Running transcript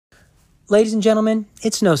ladies and gentlemen,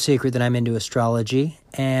 it's no secret that I'm into astrology,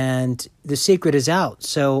 and the secret is out.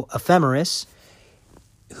 So Ephemeris,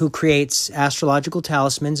 who creates astrological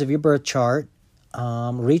talismans of your birth chart,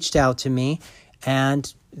 reached out to me,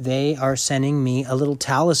 and they are sending me a little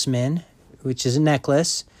talisman, which is a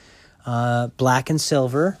necklace, black and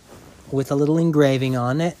silver, with a little engraving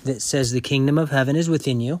on it that says the kingdom of heaven is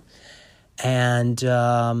within you. And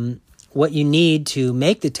what you need to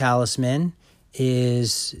make the talisman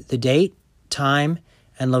is the date, time,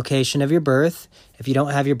 and location of your birth. If you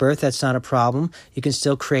don't have your birth, that's not a problem. You can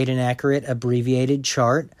still create an accurate abbreviated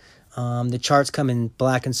chart. The charts come in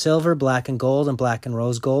black and silver, black and gold, and black and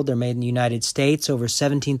rose gold. They're made in the United States. Over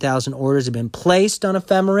 17,000 orders have been placed on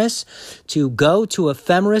Ephemeris. To go to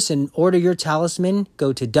Ephemeris and order your talisman,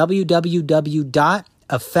 go to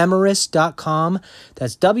www.ephemeris.com.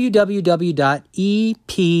 That's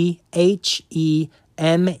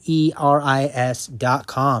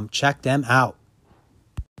www.ephemeris.com. Check them out.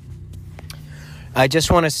 I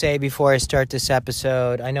just want to say before I start this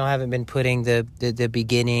episode, I know I haven't been putting the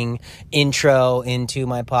beginning intro into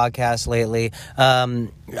my podcast lately.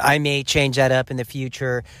 I may change that up in the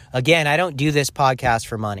future. Again, I don't do this podcast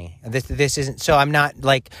for money. This isn't, so I'm not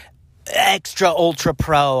like extra ultra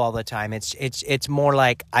pro all the time. It's more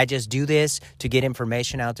like I just do this to get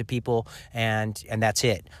information out to people, and that's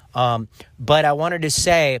it. But I wanted to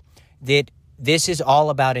say that this is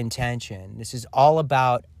all about intention. This is all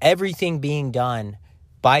about everything being done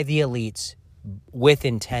by the elites with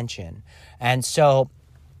intention. And so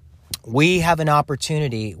we have an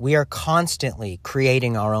opportunity. We are constantly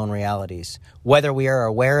creating our own realities, whether we are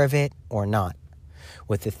aware of it or not.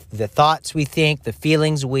 With the thoughts we think, the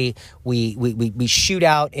feelings we shoot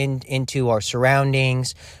out into our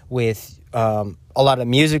surroundings, with a lot of the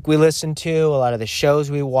music we listen to, a lot of the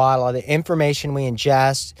shows we watch, a lot of the information we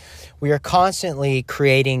ingest. We are constantly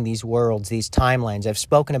creating these worlds, these timelines. I've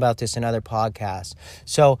spoken about this in other podcasts.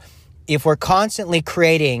 So if we're constantly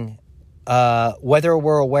creating, whether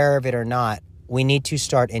we're aware of it or not, we need to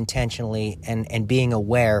start intentionally and being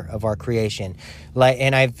aware of our creation.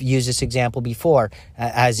 And I've used this example before,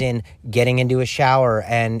 as in getting into a shower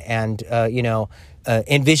and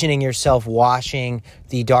envisioning yourself washing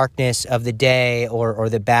the darkness of the day or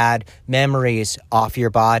the bad memories off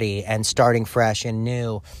your body and starting fresh and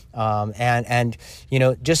new.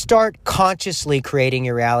 Just start consciously creating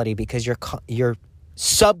your reality, because you're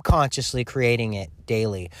subconsciously creating it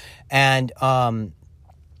daily. And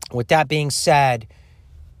with that being said,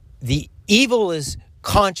 the evil is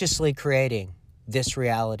consciously creating this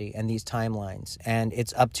reality and these timelines, and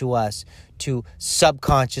it's up to us to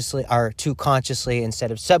subconsciously, or to consciously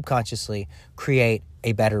instead of subconsciously, create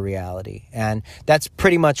a better reality. And that's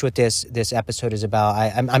pretty much what this episode is about.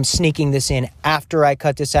 I'm sneaking this in after I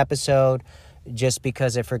cut this episode, just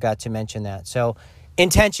because I forgot to mention that. So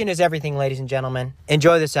intention is everything, ladies and gentlemen.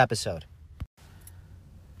 Enjoy this episode.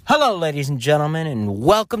 Hello, ladies and gentlemen, and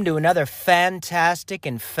welcome to another fantastic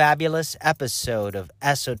and fabulous episode of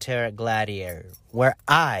Esoteric Gladiator, where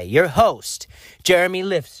I, your host, Jeremy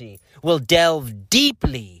Lifsey, will delve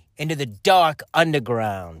deeply into the dark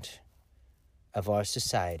underground of our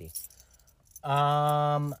society.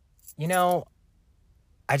 I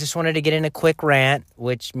just wanted to get in a quick rant,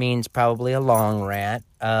 which means probably a long rant,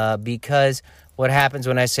 because what happens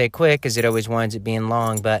when I say quick is it always winds up being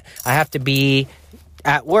long, but I have to be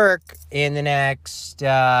at work in the next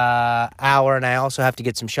hour, and I also have to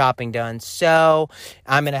get some shopping done. So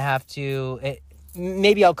I'm going to have to,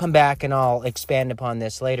 maybe I'll come back and I'll expand upon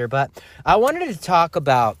this later. But I wanted to talk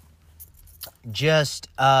about just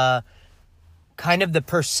kind of the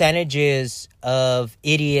percentages of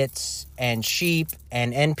idiots and sheep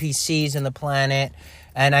and NPCs in the planet.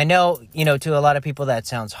 And I know, to a lot of people that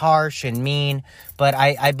sounds harsh and mean, but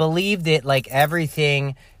I believe that like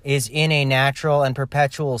everything is in a natural and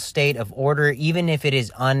perpetual state of order, even if it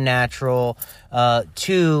is unnatural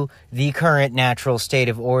to the current natural state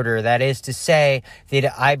of order. That is to say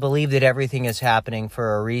that I believe that everything is happening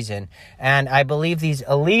for a reason. And I believe these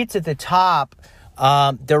elites at the top,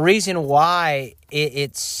 the reason why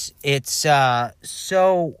it's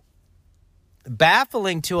so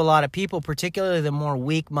baffling to a lot of people, particularly the more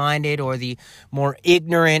weak-minded or the more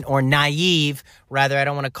ignorant or naive, rather, I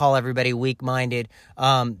don't want to call everybody weak-minded,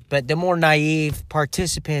 but the more naive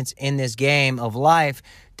participants in this game of life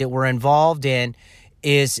that we're involved in,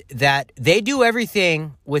 is that they do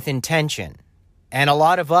everything with intention. And a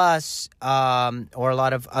lot of us, or a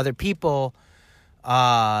lot of other people,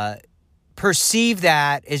 perceive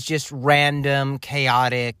that as just random,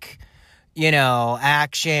 chaotic,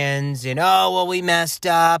 actions, and oh well, we messed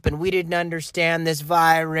up and we didn't understand this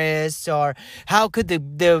virus, or how could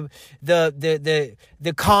the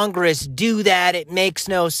Congress do that? It makes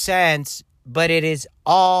no sense. But it is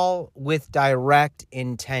all with direct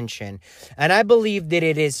intention. And I believe that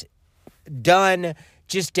it is done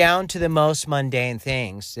just down to the most mundane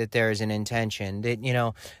things, that there is an intention, that,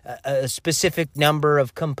 a specific number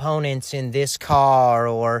of components in this car,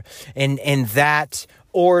 or in that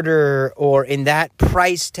order, or in that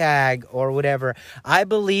price tag, or whatever. I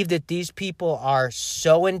believe that these people are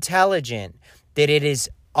so intelligent that it is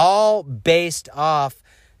all based off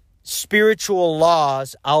spiritual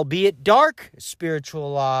laws, albeit dark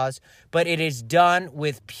spiritual laws, but it is done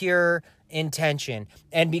with pure intention.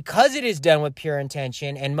 And because it is done with pure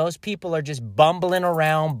intention, and most people are just bumbling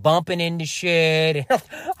around, bumping into shit,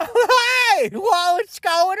 hey, what's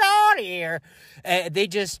going on here?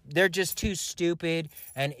 They're just too stupid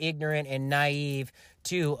and ignorant and naive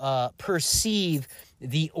to perceive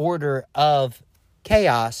the order of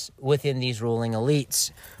chaos within these ruling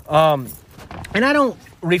elites. And I don't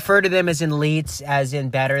refer to them as elites as in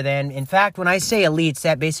better than. In fact, when I say elites,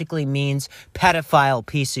 that basically means pedophile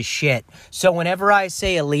piece of shit. So whenever I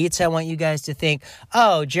say elites, I want you guys to think,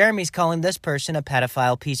 oh, Jeremy's calling this person a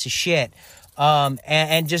pedophile piece of shit.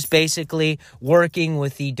 And just basically working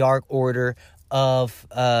with the dark order of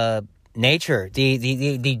nature,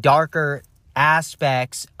 the darker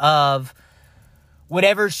aspects of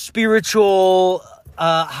whatever spiritual,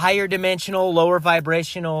 higher dimensional, lower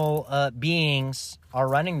vibrational beings are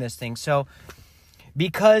running this thing. So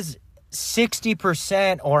because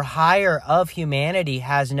 60% or higher of humanity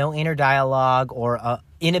has no inner dialogue or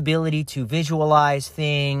inability to visualize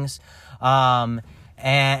things, and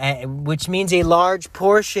which means a large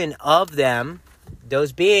portion of them,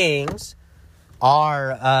 those beings,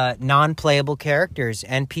 are non-playable characters,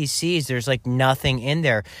 NPCs. There's like nothing in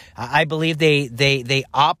there. I believe they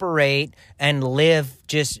operate and live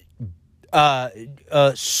just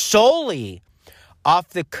solely off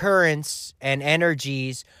the currents and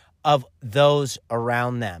energies of those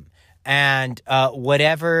around them. And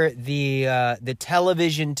whatever the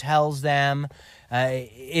television tells them,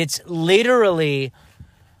 it's literally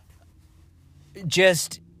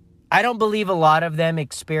just... I don't believe a lot of them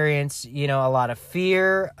experience, a lot of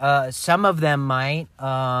fear. Some of them might.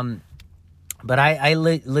 But I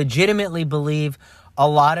legitimately believe a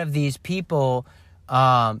lot of these people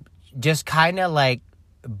just kind of like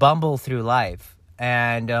bumble through life.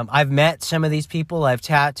 And I've met some of these people. I've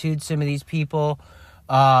tattooed some of these people.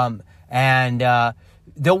 And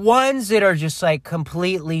the ones that are just like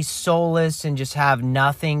completely soulless and just have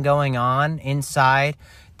nothing going on inside,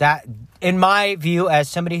 that, in my view, as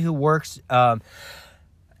somebody who works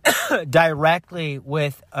directly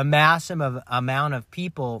with a massive amount of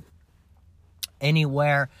people,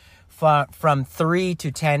 anywhere from 3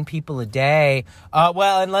 to 10 people a day,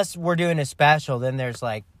 well, unless we're doing a special, then there's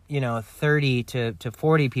like, 30 to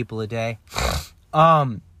 40 people a day.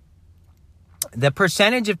 The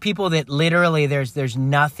percentage of people that literally there's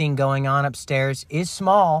nothing going on upstairs is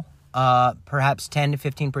small, perhaps 10 to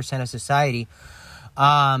 15% of society.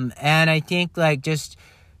 And I think like just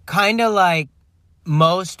kind of like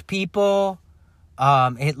most people,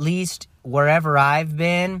 at least wherever I've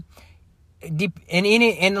been,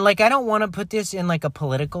 and like, I don't want to put this in like a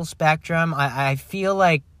political spectrum. I feel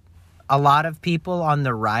like a lot of people on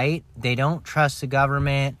the right, they don't trust the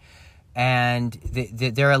government, and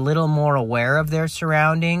they're a little more aware of their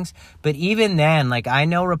surroundings. But even then, like, I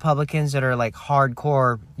know Republicans that are like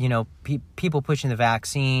hardcore, people pushing the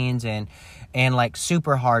vaccines and like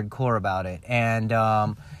super hardcore about it. And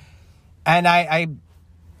I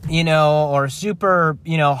or super,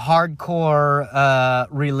 hardcore,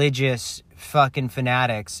 religious fucking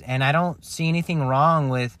fanatics. And I don't see anything wrong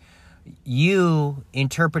with you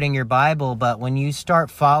interpreting your Bible, but when you start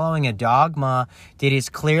following a dogma that is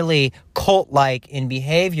clearly cult-like in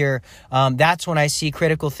behavior, that's when I see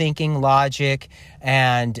critical thinking, logic,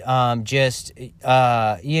 and just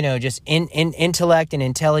intellect and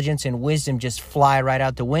intelligence and wisdom just fly right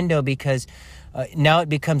out the window, because now it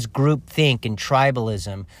becomes groupthink and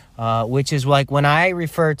tribalism, which is like when I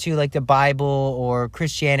refer to like the Bible or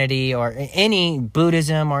Christianity or any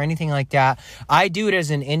Buddhism or anything like that, I do it as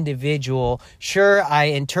an individual. Sure, I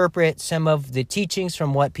interpret some of the teachings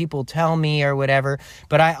from what people tell me or whatever,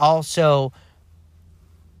 but I also...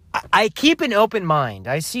 I keep an open mind.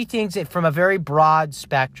 I see things from a very broad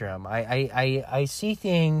spectrum. I see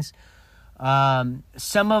things...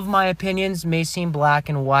 some of my opinions may seem black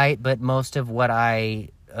and white, but most of what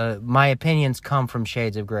my opinions come from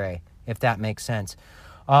shades of gray, if that makes sense.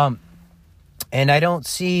 And I don't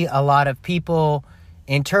see a lot of people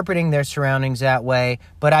interpreting their surroundings that way.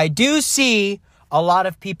 But I do see a lot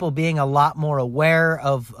of people being a lot more aware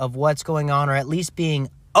of what's going on, or at least being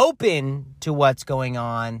open to what's going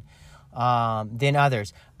on than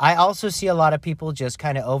others. I also see a lot of people just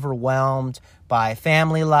kind of overwhelmed by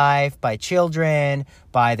family life, by children,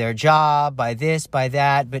 by their job, by this, by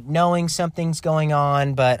that, but knowing something's going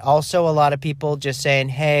on. But also a lot of people just saying,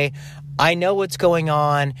 hey, I know what's going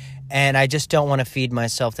on, and I just don't want to feed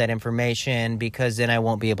myself that information because then I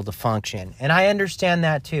won't be able to function. And I understand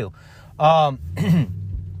that too. But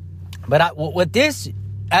what this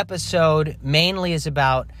episode mainly is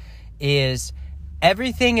about is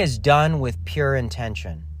everything is done with pure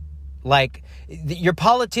intention. Like, your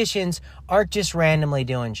politicians aren't just randomly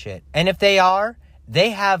doing shit. And if they are,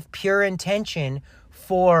 they have pure intention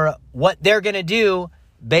for what they're going to do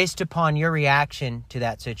based upon your reaction to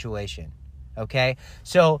that situation. Okay?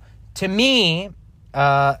 So, to me,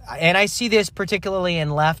 and I see this particularly in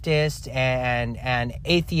leftists and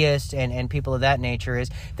atheists and people of that nature, is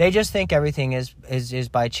they just think everything is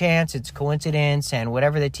by chance, it's coincidence, and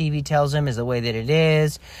whatever the TV tells them is the way that it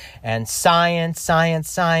is, and science,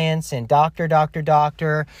 and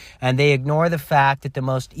doctor, and they ignore the fact that the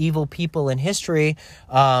most evil people in history,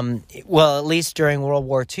 well, at least during World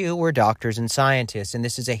War II, were doctors and scientists, and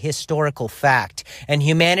this is a historical fact, and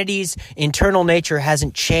humanity's internal nature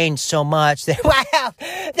hasn't changed so much that, wow,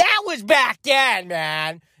 that was back then,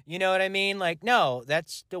 man. You know what I mean? Like, no,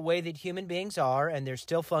 that's the way that human beings are, and they're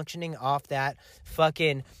still functioning off that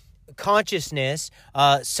fucking consciousness.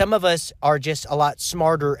 Some of us are just a lot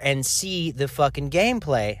smarter and see the fucking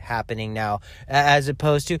gameplay happening now, as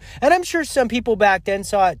opposed to, and I'm sure some people back then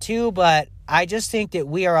saw it too, but I just think that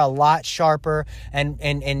we are a lot sharper,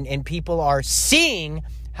 and people are seeing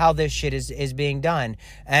how this shit is being done.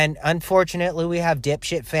 And unfortunately, we have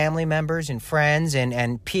dipshit family members and friends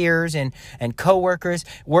and peers and coworkers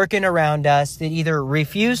working around us that either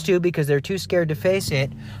refuse to because they're too scared to face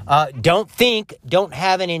it, don't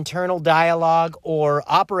have an internal dialogue or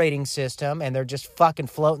operating system, and they're just fucking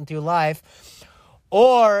floating through life,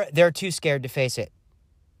 or they're too scared to face it.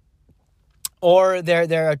 Or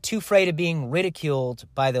they're too afraid of being ridiculed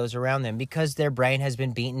by those around them because their brain has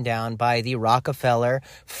been beaten down by the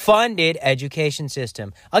Rockefeller-funded education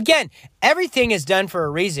system. Again, everything is done for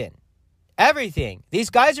a reason. Everything.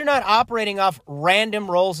 These guys are not operating off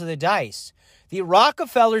random rolls of the dice. The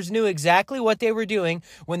Rockefellers knew exactly what they were doing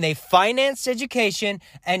when they financed education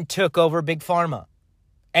and took over Big Pharma.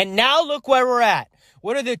 And now look where we're at.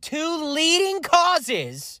 What are the two leading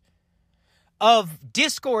causes of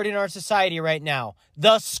discord in our society right now?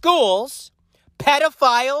 The schools,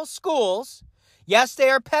 pedophile schools. Yes,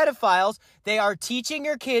 they are pedophiles. They are teaching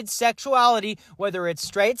your kids sexuality, whether it's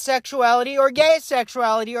straight sexuality or gay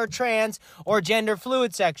sexuality or trans or gender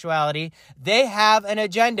fluid sexuality. They have an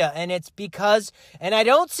agenda, and it's because, and I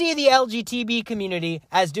don't see the LGBT community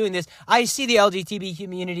as doing this. I see the LGBT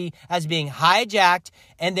community as being hijacked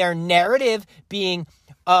and their narrative being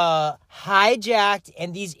hijacked,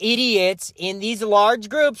 and these idiots in these large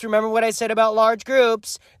groups, remember what I said about large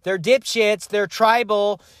groups, they're dipshits, they're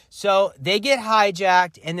tribal, so they get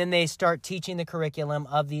hijacked, and then they start teaching the curriculum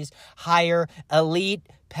of these higher elite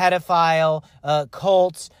pedophile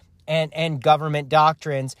cults and government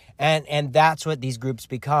doctrines, and that's what these groups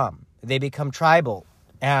become. They become tribal,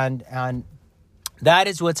 and that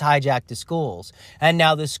is what's hijacked the schools. And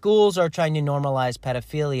now the schools are trying to normalize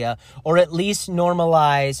pedophilia, or at least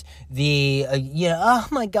normalize the, oh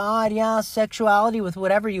my God, yeah, sexuality with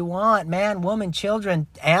whatever you want, man, woman, children,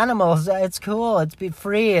 animals, it's cool, it's be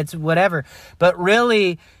free, it's whatever. But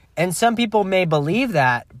really, and some people may believe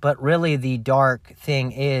that, but really the dark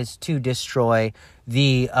thing is to destroy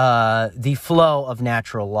the flow of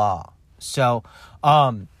natural law. So,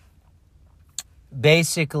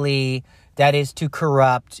 basically, that is to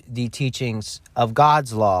corrupt the teachings of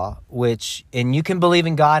God's law, and you can believe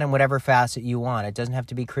in God in whatever facet you want. It doesn't have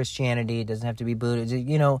to be Christianity. It doesn't have to be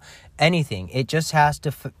Buddhism, anything. It just has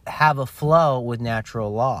to have a flow with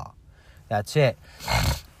natural law. That's it.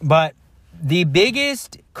 But the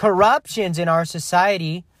biggest corruptions in our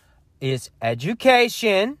society is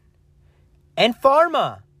education and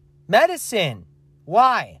pharma, medicine.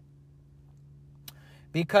 Why?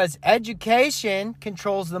 Because education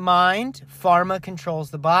controls the mind, pharma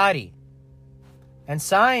controls the body. And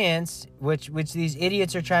science, which these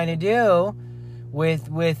idiots are trying to do with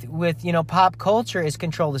pop culture, is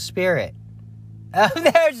control the spirit.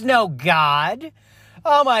 There's no God.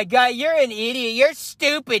 Oh my God, you're an idiot. You're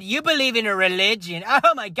stupid. You believe in a religion.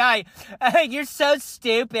 Oh my God, you're so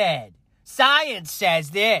stupid. Science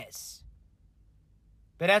says this.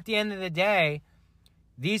 But at the end of the day,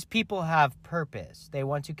 these people have purpose. They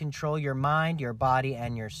want to control your mind, your body,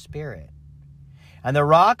 and your spirit. And the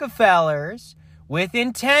Rockefellers, with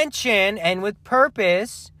intention and with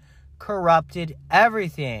purpose, corrupted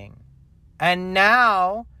everything. And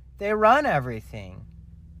now they run everything.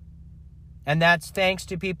 And that's thanks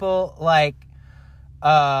to people like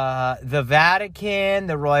the Vatican,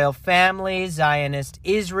 the royal family, Zionist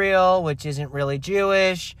Israel, which isn't really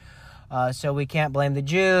Jewish, so we can't blame the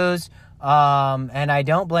Jews. And I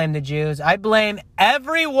don't blame the Jews. I blame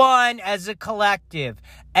everyone as a collective.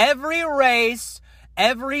 Every race,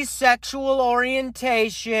 every sexual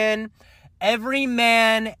orientation, every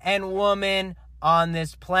man and woman on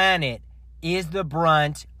this planet is the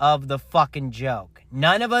brunt of the fucking joke.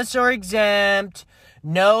 None of us are exempt.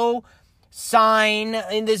 No sign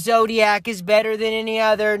in the zodiac is better than any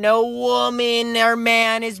other. No woman or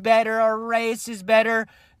man is better or race is better.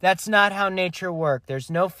 That's not how nature works. There's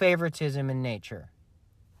no favoritism in nature.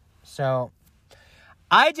 So,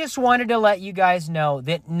 I just wanted to let you guys know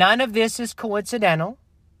that none of this is coincidental.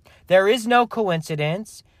 There is no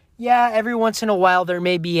coincidence. Yeah, every once in a while there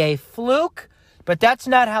may be a fluke, but that's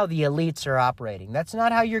not how the elites are operating. That's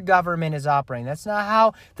not how your government is operating. That's not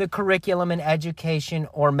how the curriculum in education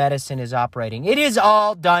or medicine is operating. It is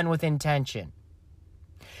all done with intention.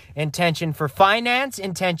 Intention for finance,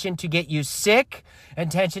 intention to get you sick,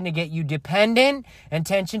 intention to get you dependent,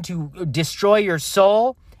 intention to destroy your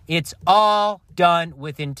soul. It's all done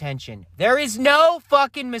with intention. There is no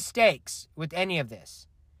fucking mistakes with any of this.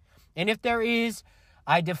 And if there is,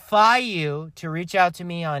 I defy you to reach out to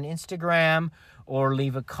me on Instagram or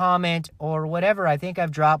leave a comment or whatever. I think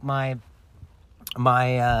I've dropped my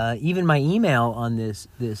even my email on this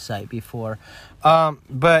site before.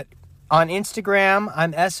 But on Instagram,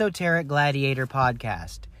 I'm Esoteric Gladiator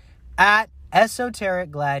Podcast. At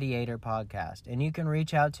Esoteric Gladiator Podcast. And you can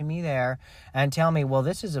reach out to me there and tell me, well,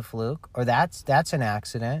 this is a fluke or that's an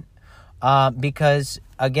accident. Because,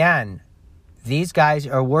 again, these guys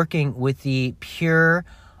are working with the pure,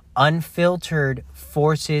 unfiltered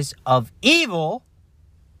forces of evil.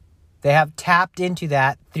 They have tapped into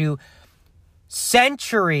that through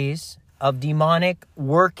centuries of demonic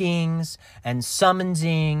workings and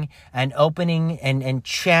summonsing and opening and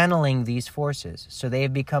channeling these forces. So they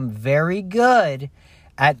have become very good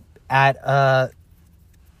at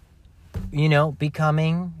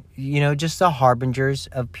becoming, just the harbingers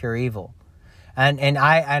of pure evil. And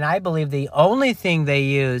I believe the only thing they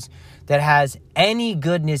use that has any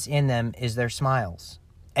goodness in them is their smiles.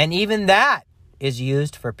 And even that is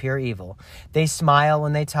used for pure evil. They smile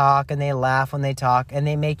when they talk and they laugh when they talk and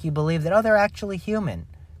they make you believe that, they're actually human.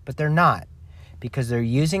 But they're not. Because they're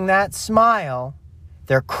using that smile,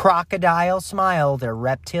 their crocodile smile, their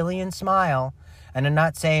reptilian smile. And I'm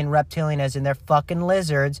not saying reptilian as in they're fucking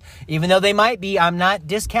lizards, even though they might be. I'm not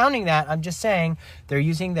discounting that. I'm just saying they're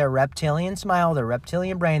using their reptilian smile, their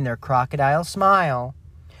reptilian brain, their crocodile smile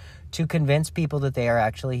to convince people that they are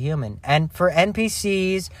actually human. And for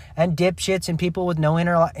NPCs and dipshits and people with no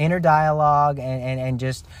inner dialogue and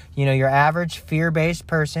just, your average fear-based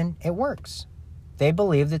person, it works. They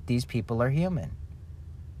believe that these people are human.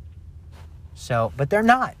 So, but they're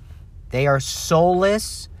not. They are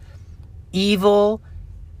soulless, evil,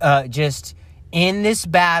 just in this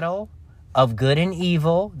battle of good and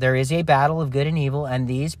evil. There is a battle of good and evil, and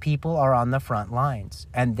these people are on the front lines.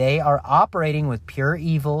 And they are operating with pure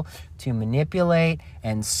evil to manipulate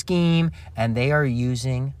and scheme, and they are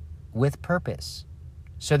using with purpose.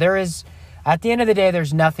 So there is, at the end of the day,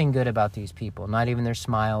 there's nothing good about these people. Not even their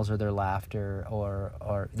smiles or their laughter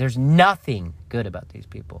or there's nothing good about these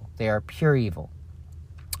people. They are pure evil.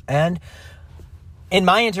 And in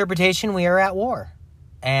my interpretation, we are at war.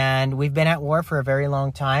 And we've been at war for a very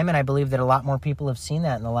long time, and I believe that a lot more people have seen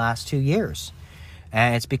that in the last 2 years.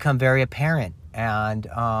 And it's become very apparent. And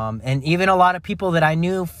even a lot of people that I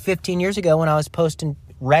knew 15 years ago when I was posting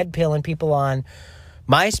red pill and people on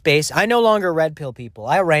MySpace, I no longer red pill people.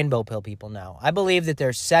 I rainbow pill people now. I believe that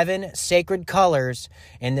there's 7 sacred colors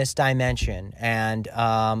in this dimension. And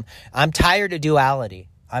I'm tired of duality.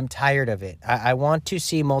 I'm tired of it. I want to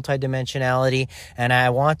see multidimensionality, and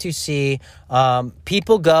I want to see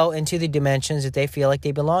people go into the dimensions that they feel like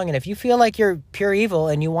they belong in. If you feel like you're pure evil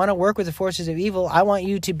and you want to work with the forces of evil, I want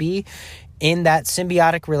you to be in that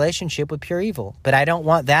symbiotic relationship with pure evil. But I don't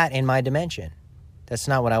want that in my dimension. That's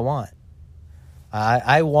not what I want.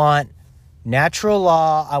 I want natural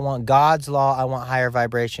law. I want God's law. I want higher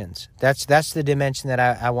vibrations. That's the dimension that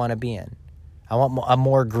I want to be in. I want a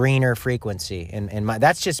more greener frequency in my.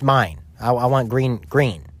 That's just mine. I want green.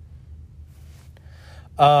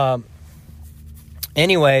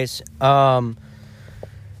 Anyways,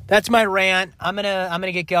 that's my rant. I'm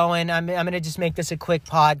gonna get going. I'm gonna just make this a quick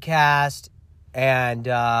podcast, and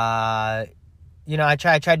I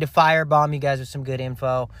tried to firebomb you guys with some good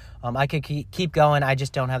info. I could keep going. I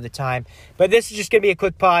just don't have the time. But this is just gonna be a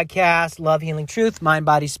quick podcast. Love, healing, truth, mind,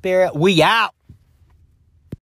 body, spirit. We out.